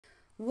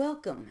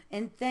Welcome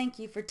and thank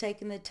you for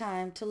taking the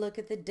time to look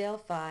at the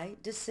Delphi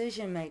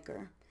Decision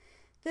Maker.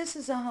 This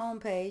is a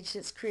homepage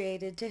that's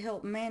created to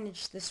help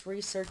manage this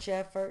research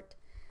effort.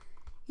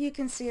 You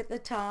can see at the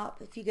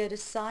top, if you go to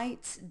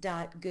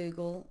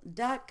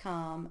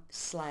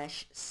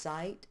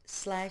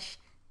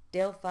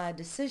sites.google.com/site/Delphi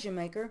Decision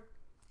Maker,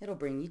 it'll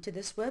bring you to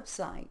this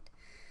website.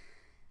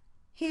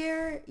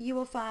 Here you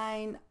will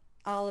find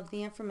all of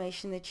the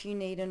information that you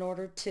need in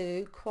order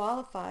to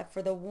qualify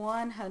for the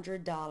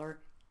 $100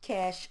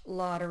 cash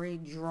lottery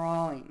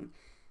drawing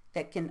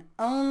that can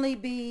only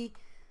be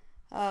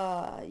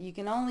you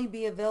can only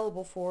be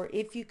available for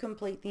if you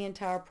complete the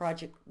entire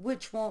project,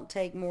 which won't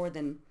take more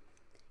than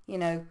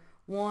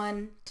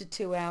 1 to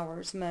 2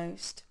 hours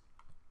most.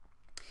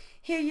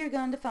 Here you're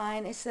going to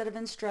find a set of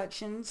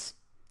instructions.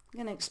 I'm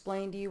going to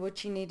explain to you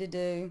what you need to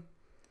do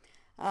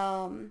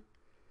after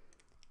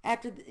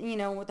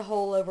what the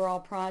whole overall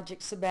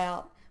project's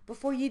about.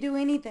 Before you do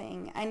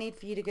anything, I need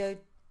for you to go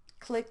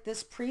click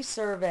this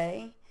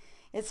pre-survey.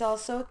 It's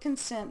also a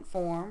consent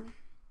form.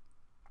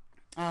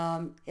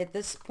 At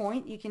this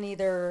point, you can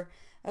either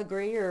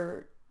agree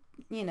or,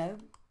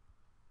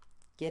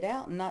 get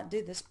out and not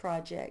do this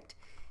project.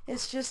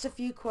 It's just a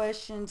few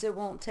questions. It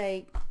won't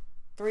take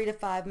 3 to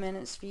 5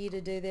 minutes for you to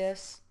do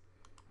this.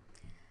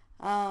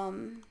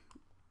 And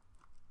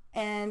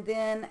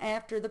then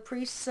after the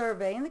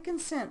pre-survey and the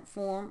consent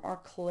form are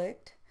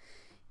clicked,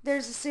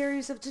 there's a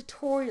series of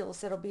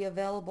tutorials that'll be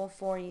available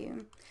for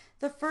you.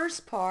 The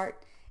first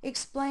part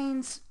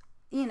explains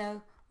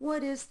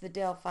what is the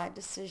Delphi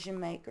Decision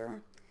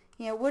Maker?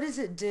 What does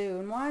it do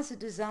and why is it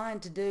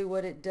designed to do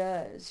what it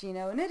does?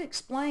 And it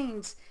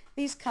explains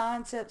these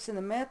concepts and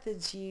the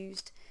methods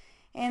used.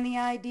 And the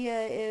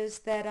idea is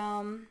that,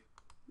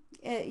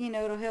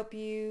 it'll help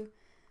you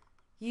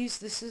use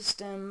the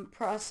system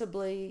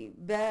possibly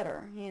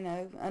better,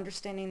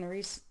 understanding the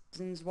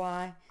reasons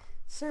why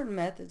certain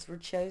methods were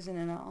chosen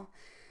and all.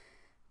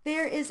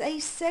 There is a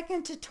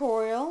second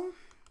tutorial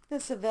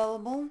that's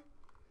available.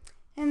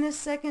 And this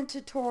second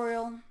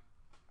tutorial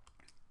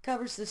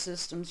covers the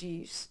system's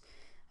use.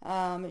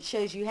 It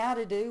shows you how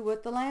to do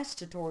what the last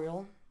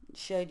tutorial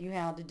showed you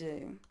how to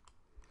do.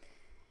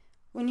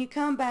 When you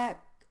come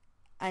back,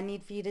 I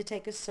need for you to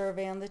take a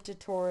survey on the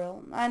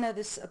tutorial. I know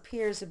this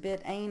appears a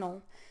bit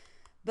anal,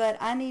 but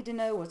I need to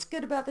know what's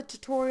good about the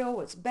tutorial,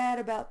 what's bad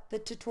about the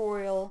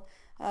tutorial.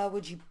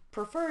 Would you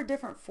prefer a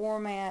different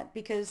format?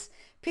 Because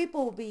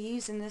people will be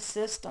using this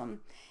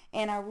system,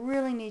 and I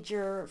really need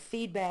your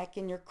feedback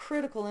and your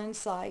critical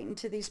insight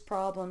into these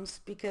problems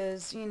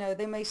because,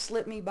 they may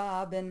slip me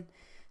by. I've been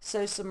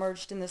so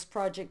submerged in this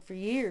project for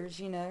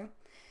years,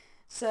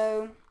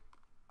 So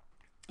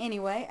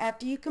anyway,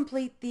 after you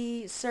complete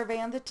the survey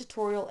on the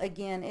tutorial,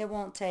 again, it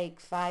won't take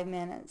 5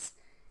 minutes.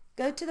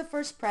 Go to the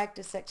first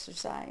practice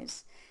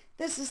exercise.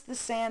 This is the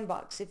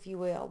sandbox, if you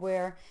will,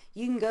 where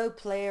you can go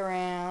play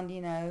around,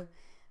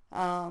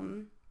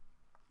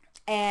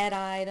 add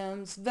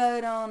items,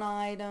 vote on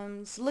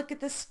items, look at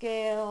the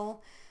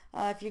scale.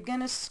 If you're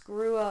going to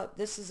screw up,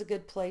 this is a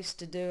good place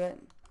to do it.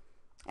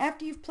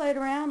 After you've played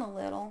around a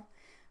little,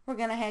 we're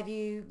going to have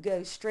you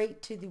go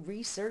straight to the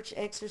research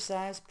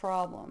exercise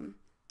problem.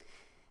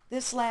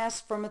 This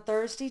lasts from a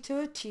Thursday to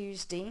a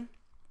Tuesday.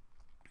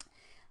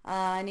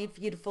 I need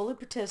for you to fully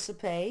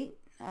participate.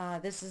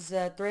 This is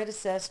a threat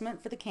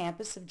assessment for the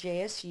campus of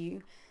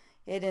JSU.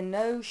 It in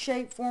no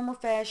shape, form, or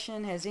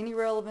fashion has any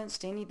relevance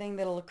to anything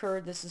that'll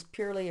occur. This is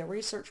purely a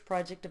research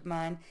project of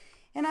mine.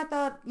 And I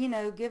thought,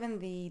 given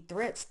the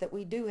threats that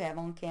we do have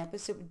on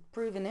campus, it would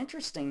prove an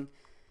interesting,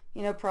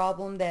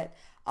 problem that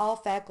all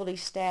faculty,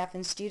 staff,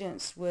 and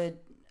students would,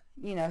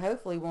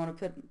 hopefully want to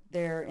put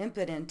their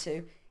input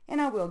into. And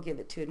I will give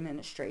it to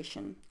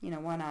administration.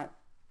 Why not?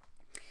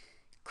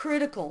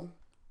 Critical,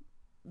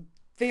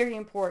 very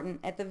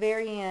important. At the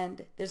very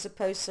end, there's a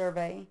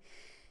post-survey.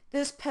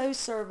 This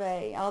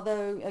post-survey,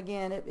 although,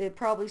 again, it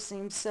probably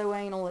seems so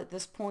anal at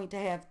this point to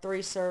have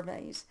 3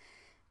 surveys,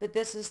 but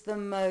this is the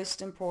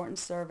most important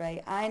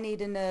survey. I need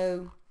to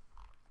know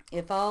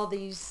if all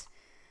these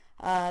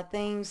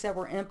things that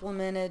were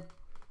implemented,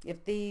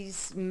 if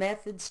these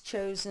methods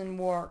chosen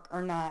work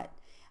or not,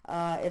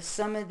 if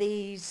some of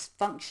these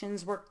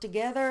functions work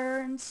together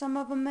and some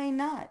of them may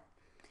not.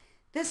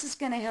 This is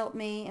going to help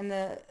me and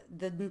the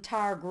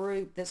entire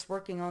group that's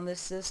working on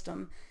this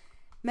system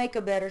make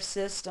a better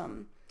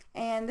system.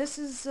 And this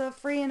is a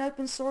free and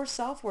open source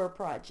software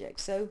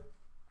project, so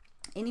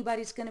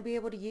anybody's going to be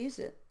able to use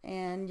it.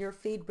 And your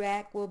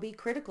feedback will be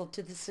critical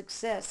to the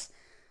success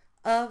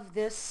of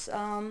this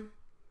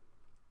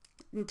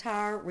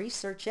entire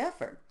research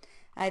effort.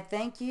 I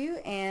thank you,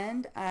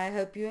 and I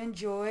hope you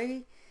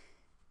enjoy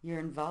your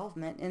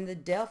involvement in the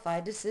Delphi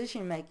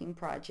Decision Making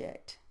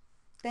Project.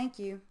 Thank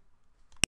you.